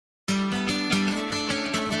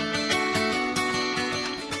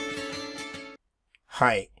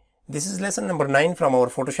Hi, this is lesson number 9 from our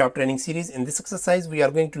Photoshop training series. In this exercise, we are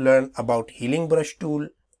going to learn about healing brush tool,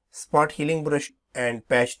 spot healing brush and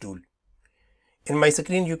patch tool. In my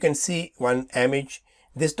screen, you can see one image.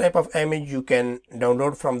 This type of image you can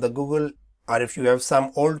download from the Google, or if you have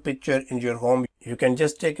some old picture in your home, you can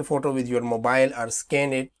just take a photo with your mobile or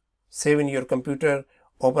scan it, save in your computer,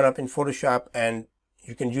 open up in Photoshop, and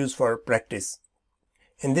you can use for practice.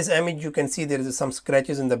 In this image, you can see there is some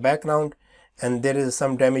scratches in the background and there is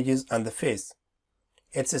some damages on the face.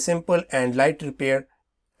 It's a simple and light repair,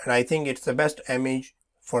 and I think it's the best image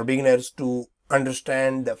for beginners to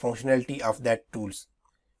understand the functionality of that tools.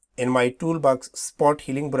 In my toolbox, spot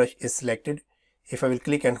healing brush is selected. If I will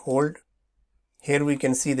click and hold, here we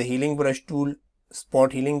can see the healing brush tool,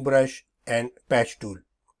 spot healing brush and patch tool.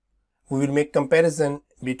 We will make comparison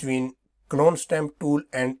between clone stamp tool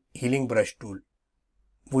and healing brush tool.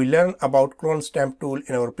 We learned about clone stamp tool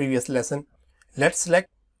in our previous lesson. Let's select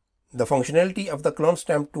the functionality of the clone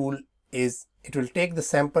stamp tool is it will take the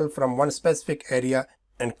sample from one specific area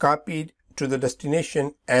and copy it to the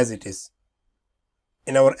destination as it is.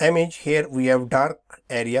 In our image here we have dark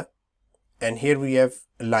area and here we have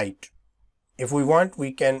light. If we want,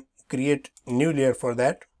 we can create new layer for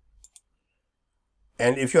that.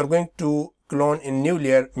 And if you are going to clone in new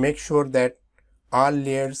layer, make sure that all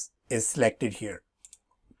layers is selected here.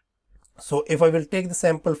 So if I will take the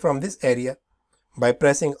sample from this area, by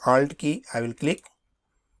pressing Alt key, I will click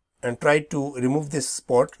and try to remove this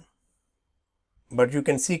spot. But you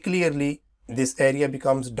can see clearly this area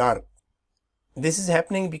becomes dark. This is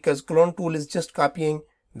happening because clone tool is just copying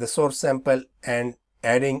the source sample and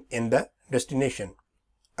adding in the destination.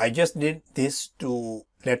 I just did this to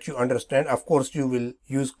let you understand. Of course, you will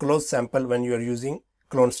use close sample when you are using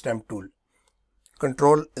clone stamp tool.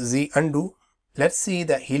 Control Z undo. Let's see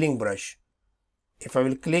the healing brush. If I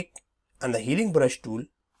will click on the healing brush tool,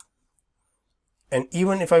 and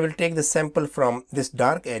even if I will take the sample from this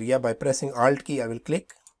dark area by pressing Alt key, I will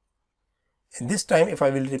click. And this time if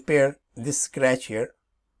I will repair this scratch here,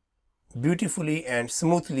 beautifully and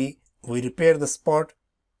smoothly we repair the spot.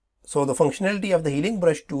 So the functionality of the healing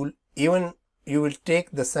brush tool, even you will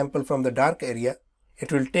take the sample from the dark area,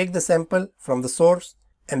 it will take the sample from the source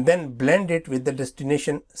and then blend it with the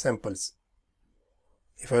destination samples.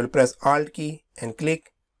 If I will press Alt key and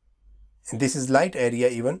click, and this is light area,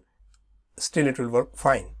 even still it will work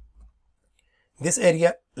fine. This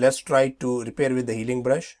area, let's try to repair with the healing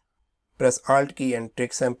brush. Press Alt key and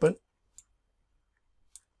take sample.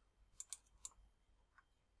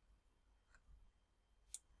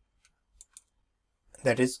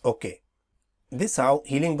 That is okay. This how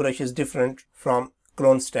healing brush is different from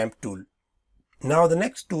clone stamp tool. Now the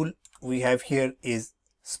next tool we have here is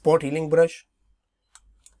spot healing brush.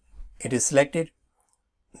 It is selected.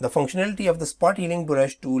 The functionality of the spot healing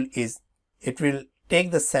brush tool is it will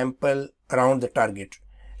take the sample around the target.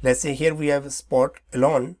 Let's say here we have a spot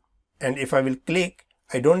alone, and if I will click,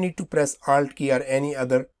 I don't need to press Alt key or any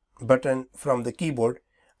other button from the keyboard.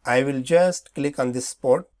 I will just click on this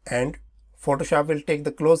spot and Photoshop will take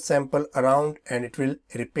the close sample around and it will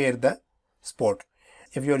repair the spot.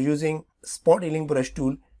 If you are using spot healing brush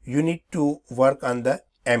tool, you need to work on the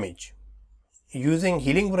image. Using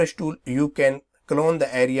healing brush tool, you can clone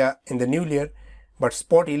the area in the new layer, but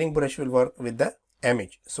spot healing brush will work with the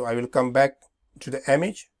image. So I will come back to the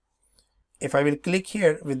image. If I will click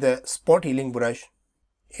here with the spot healing brush,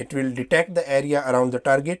 it will detect the area around the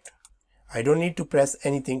target. I don't need to press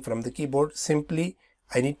anything from the keyboard. Simply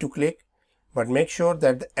I need to click, but make sure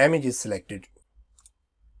that the image is selected.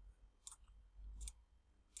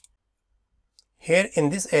 Here in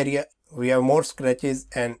this area we have more scratches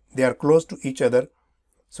and they are close to each other.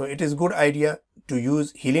 So it is good idea to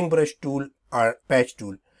use healing brush tool or patch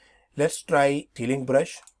tool. Let's try healing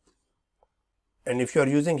brush. And if you are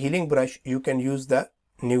using healing brush, you can use the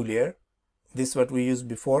new layer. This is what we used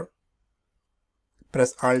before.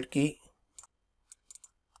 Press Alt key.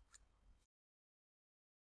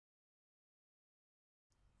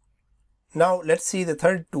 Now let's see the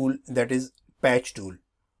third tool, that is patch tool.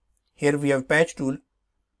 Here we have patch tool.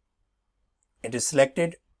 It is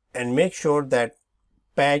selected, and make sure that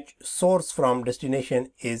patch source from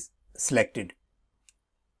destination is selected.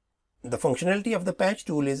 The functionality of the patch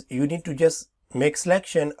tool is you need to just make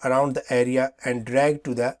selection around the area and drag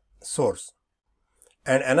to the source.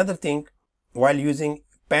 And another thing, while using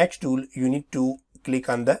patch tool, you need to click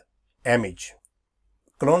on the image.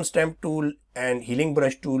 Clone stamp tool and healing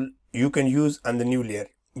brush tool you can use on the new layer,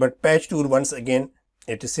 but patch tool, once again,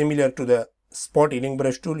 it is similar to the spot healing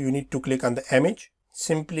brush tool. You need to click on the image,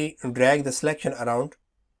 simply drag the selection around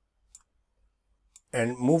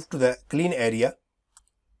and move to the clean area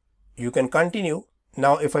You can continue.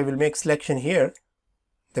 Now if I will make selection here,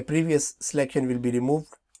 the previous selection will be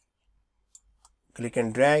removed. Click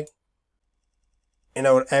and drag. In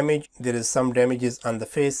our image, there is some damages on the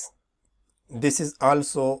face. This is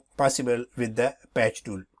also possible with the patch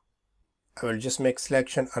tool. I will just make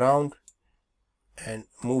selection around and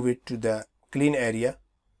move it to the clean area.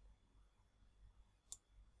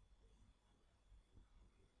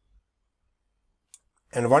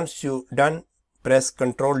 And once you done, press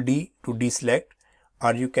Ctrl D to deselect,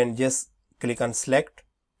 or you can just click on select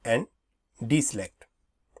and deselect.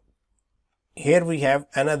 Here we have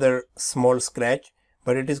another small scratch,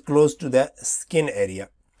 but it is close to the skin area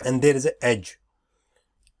and there is an edge.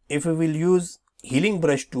 If we will use healing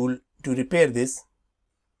brush tool to repair this,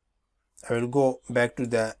 I will go back to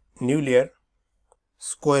the new layer,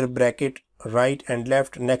 square bracket right and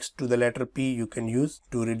left next to the letter P you can use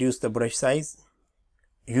to reduce the brush size.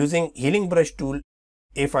 Using healing brush tool,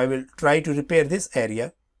 if I will try to repair this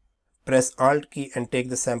area, press Alt key and take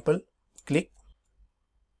the sample, click.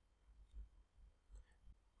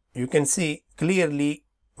 You can see clearly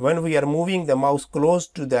when we are moving the mouse close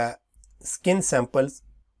to the skin samples,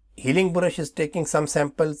 healing brush is taking some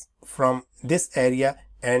samples from this area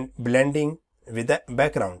and blending with the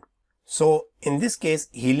background. So in this case,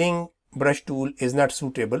 healing brush tool is not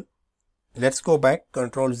suitable. Let's go back,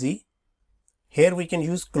 Ctrl Z. Here we can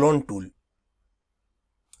use clone tool.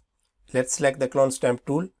 Let's select the clone stamp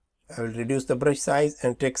tool. I will reduce the brush size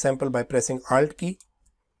and take sample by pressing Alt key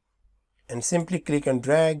and simply click and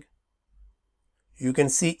drag. You can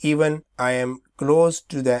see even I am close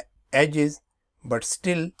to the edges, but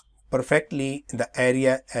still perfectly the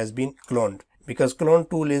area has been cloned, because clone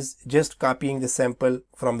tool is just copying the sample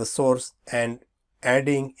from the source and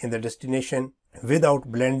adding in the destination without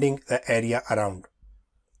blending the area around.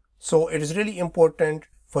 So it is really important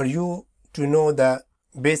for you to know the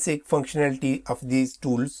basic functionality of these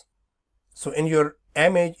tools. So in your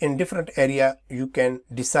image in different area, you can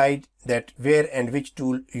decide that where and which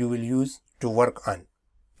tool you will use to work on.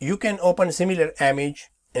 You can open similar image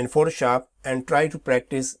in Photoshop and try to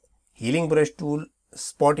practice healing brush tool,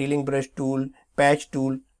 spot healing brush tool, patch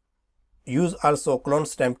tool. Use also clone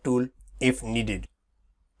stamp tool if needed.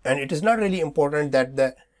 And it is not really important that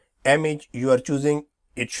the image you are choosing,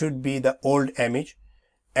 it should be the old image.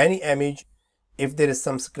 Any image, if there is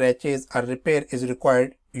some scratches or repair is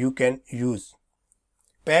required, you can use.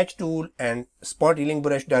 Patch tool and spot healing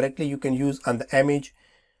brush directly you can use on the image.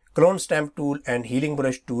 Clone stamp tool and healing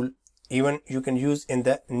brush tool even you can use in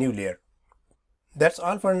the new layer. That's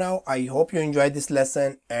all for now. I hope you enjoyed this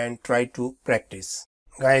lesson and try to practice.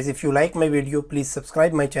 Guys, if you like my video, please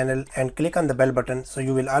subscribe my channel and click on the bell button so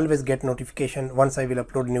you will always get notification once I will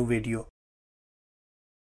upload new video.